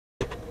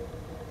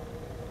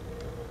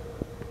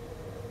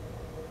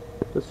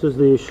This is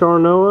the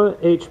Sharnoa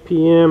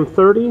HPM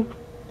 30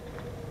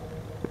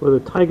 with a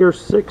Tiger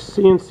 6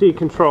 CNC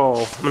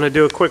control. I'm going to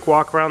do a quick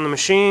walk around the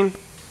machine,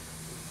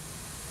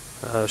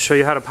 show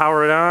you how to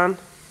power it on.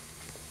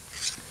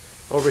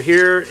 Over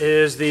here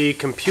is the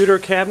computer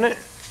cabinet.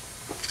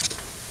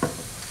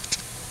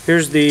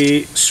 Here's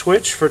the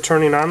switch for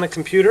turning on the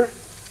computer.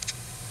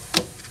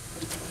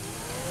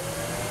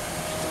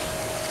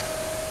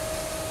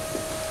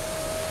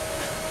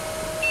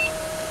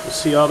 You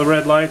see all the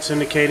red lights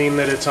indicating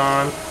that it's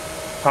on,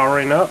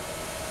 powering up.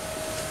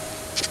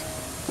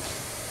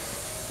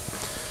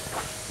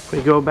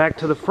 We go back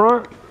to the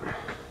front.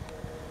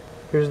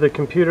 Here's the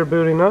computer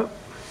booting up.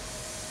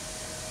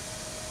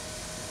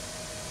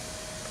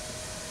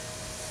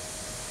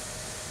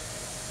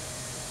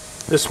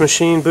 This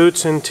machine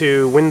boots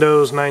into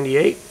Windows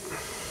 98.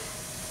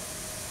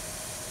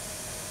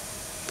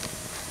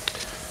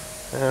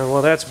 And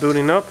while that's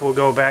booting up, we'll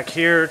go back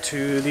here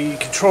to the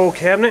control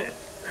cabinet.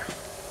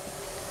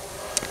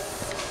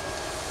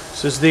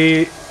 This is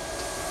the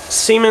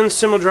Siemens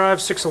SimulDrive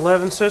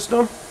 611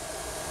 system.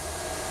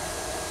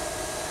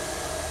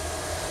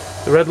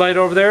 The red light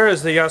over there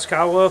is the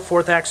Yaskawa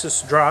 4th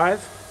axis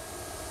drive.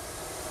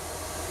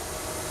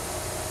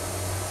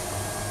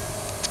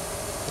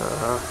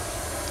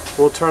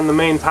 We'll turn the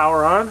main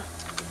power on.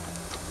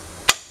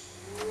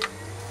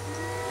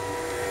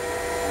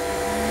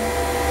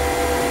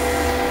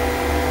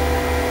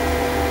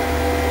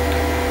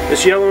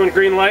 This yellow and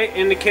green light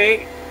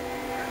indicate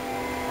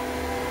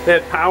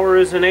that power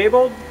is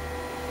enabled.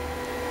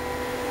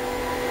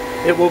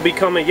 It will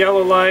become a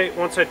yellow light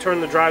once I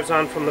turn the drives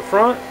on from the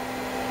front.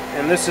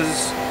 And this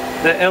is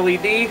the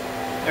LED.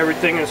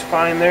 Everything is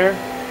fine there.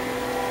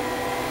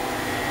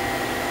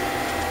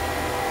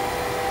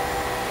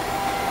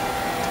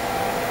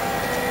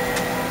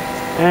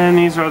 And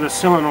these are the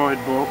solenoid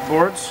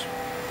boards.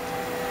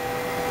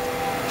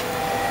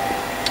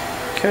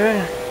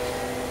 Okay.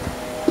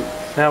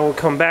 Now we'll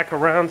come back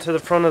around to the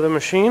front of the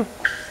machine.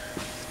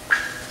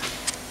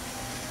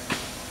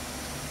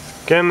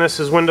 Again, this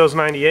is Windows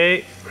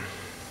 98.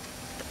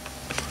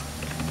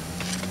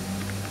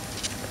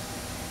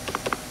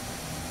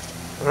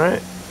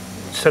 Alright.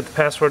 Set the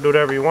password to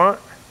whatever you want.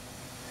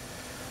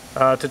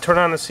 To turn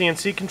on the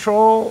CNC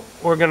control,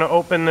 we're going to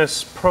open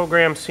this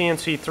program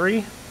CNC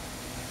 3.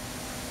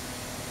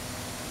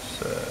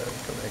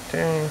 Go back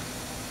down.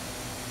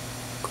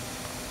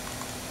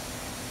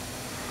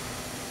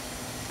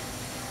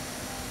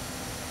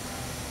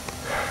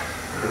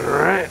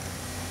 Alright,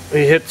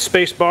 we hit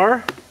space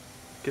bar,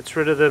 gets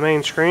rid of the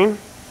main screen.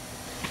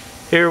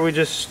 Here we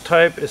just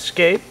type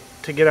escape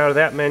to get out of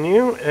that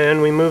menu,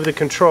 and we move the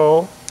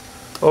control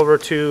over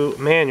to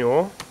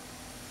manual.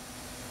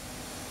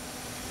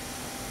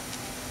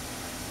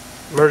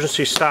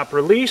 Emergency stop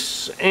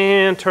release,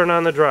 and turn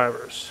on the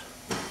drivers.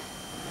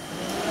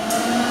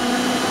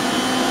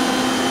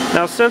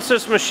 Now, since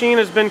this machine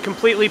has been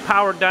completely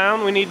powered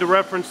down, we need to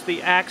reference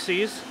the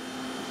axes.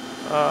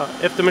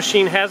 If the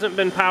machine hasn't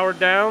been powered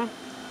down,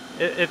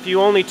 if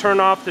you only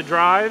turn off the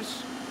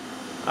drives,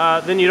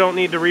 then you don't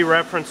need to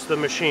re-reference the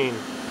machine.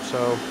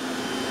 So,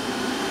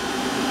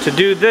 to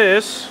do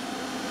this,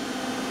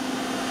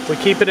 we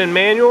keep it in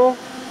manual.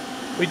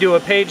 We do a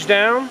page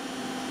down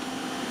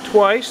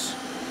twice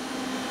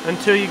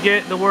until you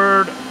get the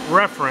word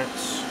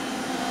reference.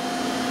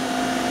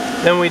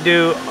 Then we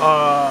do,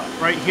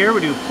 right here,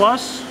 we do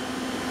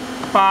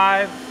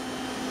 +5,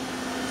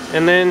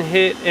 and then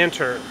hit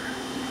enter.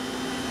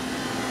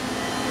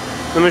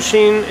 The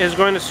machine is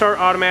going to start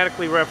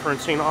automatically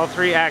referencing all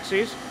 3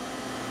 axes.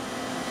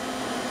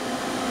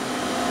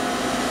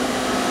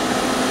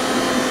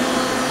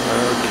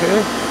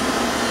 Okay.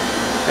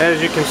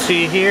 As you can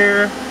see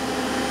here,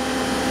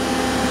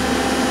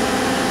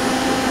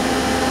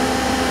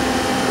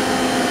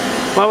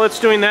 while it's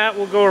doing that,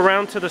 we'll go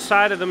around to the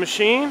side of the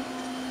machine.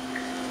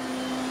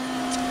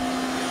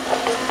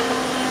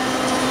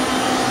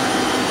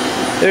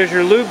 There's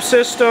your lube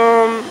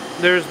system,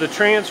 there's the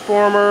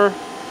transformer,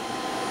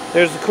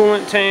 there's the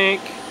coolant tank,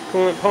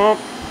 coolant pump.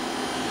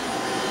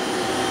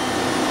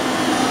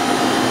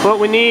 What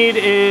we need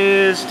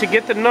is to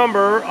get the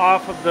number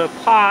off of the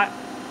pot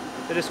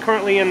that is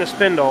currently in the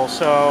spindle.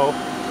 So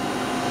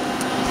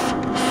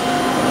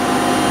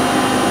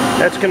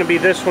that's going to be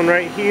this one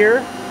right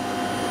here,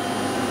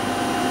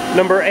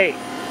 number 8.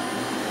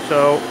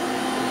 So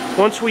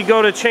once we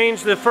go to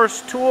change the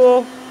first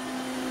tool,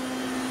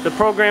 the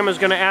program is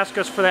going to ask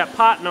us for that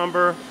pot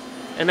number,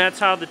 and that's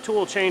how the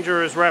tool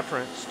changer is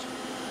referenced.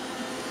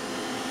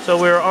 So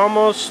we're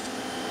almost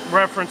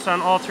referenced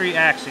on all 3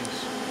 axes.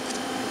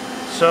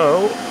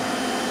 So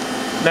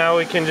now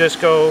we can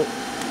just go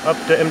up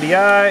to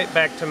MDI,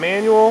 back to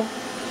manual,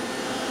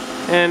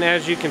 and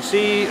as you can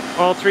see,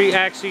 all 3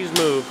 axes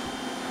move.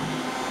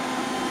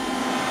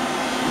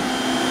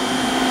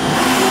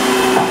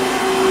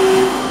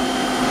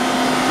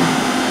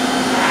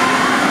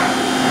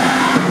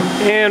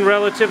 And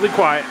relatively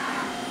quiet.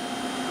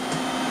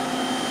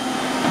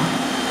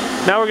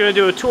 Now we're going to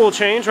do a tool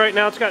change. Right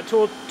now it's got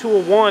tool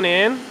 1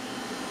 in.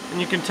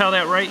 and you can tell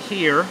that right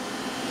here.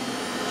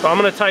 So I'm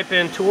going to type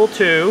in tool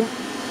 2,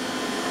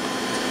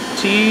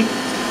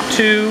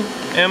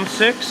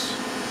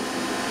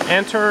 T2M6,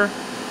 enter,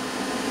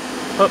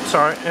 oops,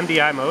 sorry,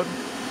 MDI mode,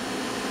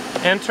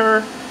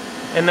 enter,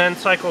 and then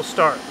cycle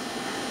start.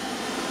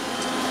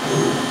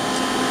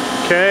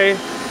 Okay,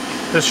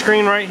 the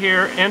screen right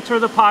here, enter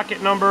the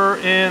pocket number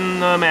in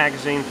the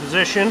magazine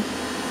position,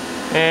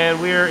 and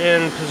we're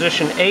in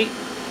position 8,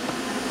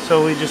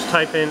 so we just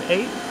type in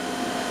 8,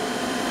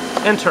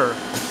 enter.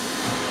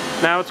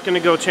 Now it's going to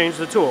go change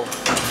the tool.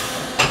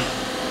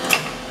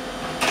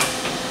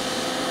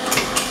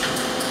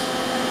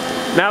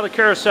 Now the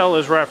carousel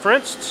is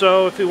referenced,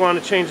 so if we want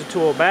to change the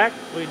tool back,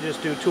 we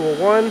just do tool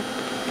 1,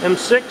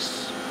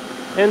 M6,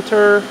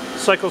 enter,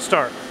 cycle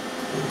start.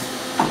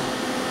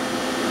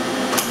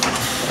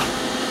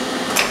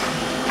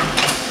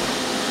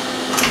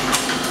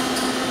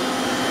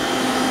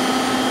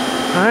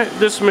 Alright,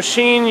 this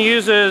machine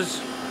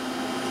uses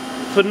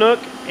fanuc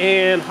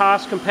and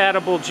Haas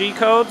compatible G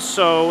codes,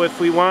 so if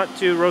we want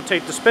to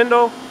rotate the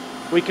spindle,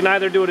 we can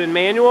either do it in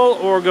manual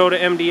or go to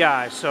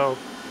MDI. So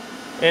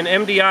in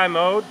MDI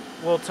mode,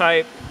 we'll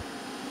type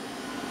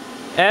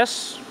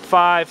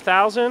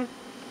S5000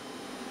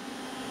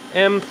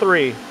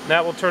 M3.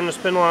 That will turn the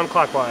spindle on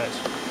clockwise.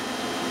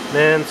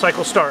 Then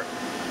cycle start.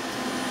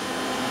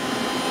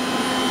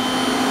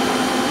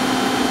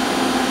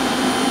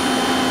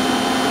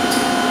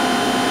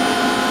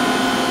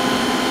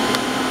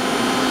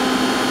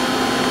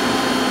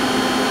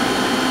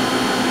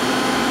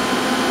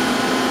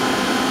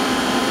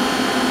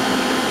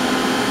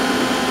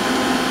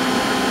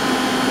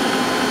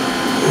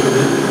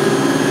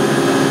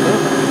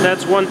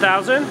 That's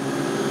 1000.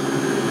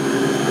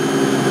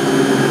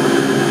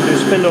 Do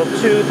spindle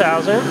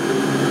 2000,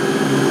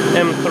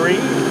 M3.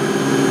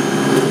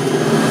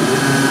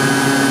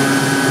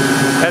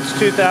 That's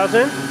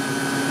 2000.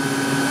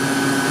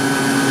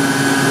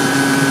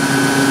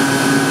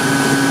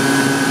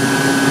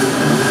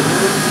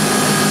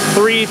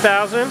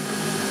 $3,000.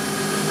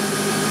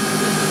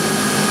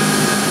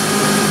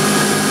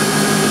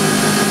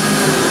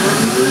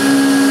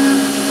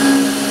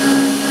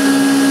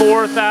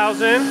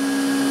 $4,000.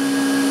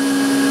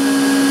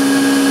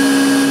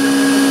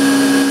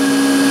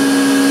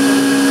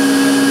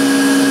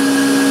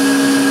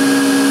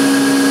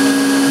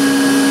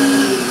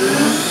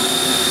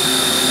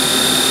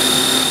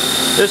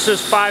 This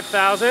is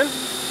 5,000.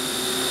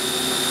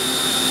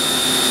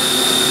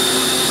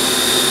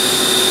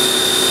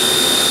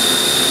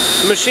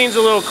 The machine's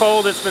a little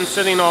cold. It's been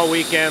sitting all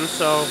weekend,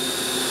 so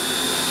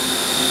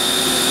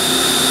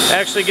it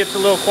actually gets a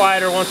little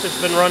quieter once it's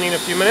been running a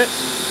few minutes.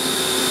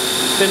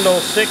 Spindle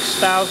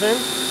 6,000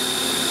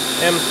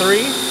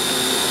 M3.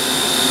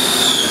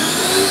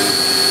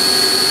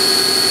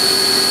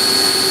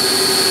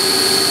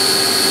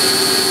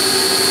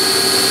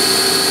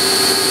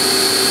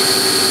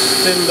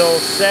 Spindle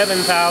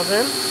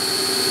 7,000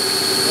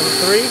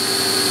 M3.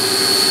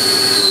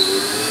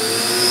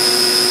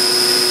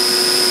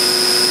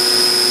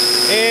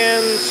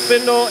 And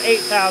spindle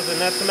 8,000.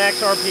 That's the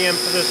max RPM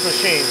for this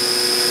machine.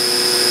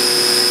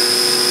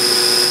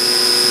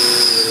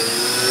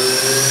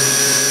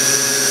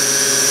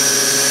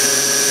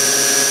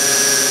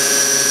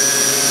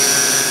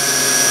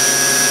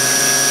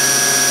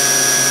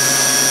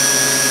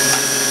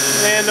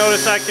 And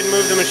notice I can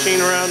move the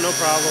machine around, no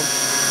problem.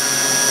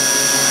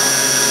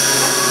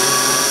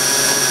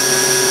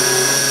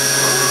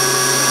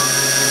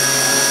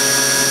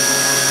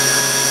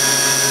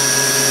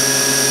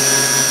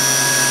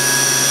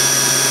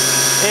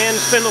 And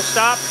spindle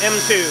stop,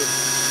 M2.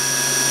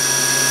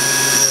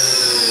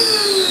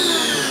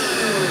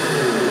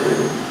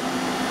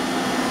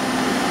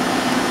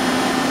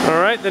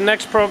 Alright, the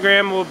next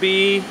program will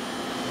be,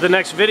 the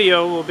next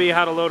video will be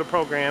how to load a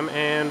program,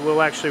 and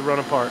we'll actually run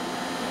a part.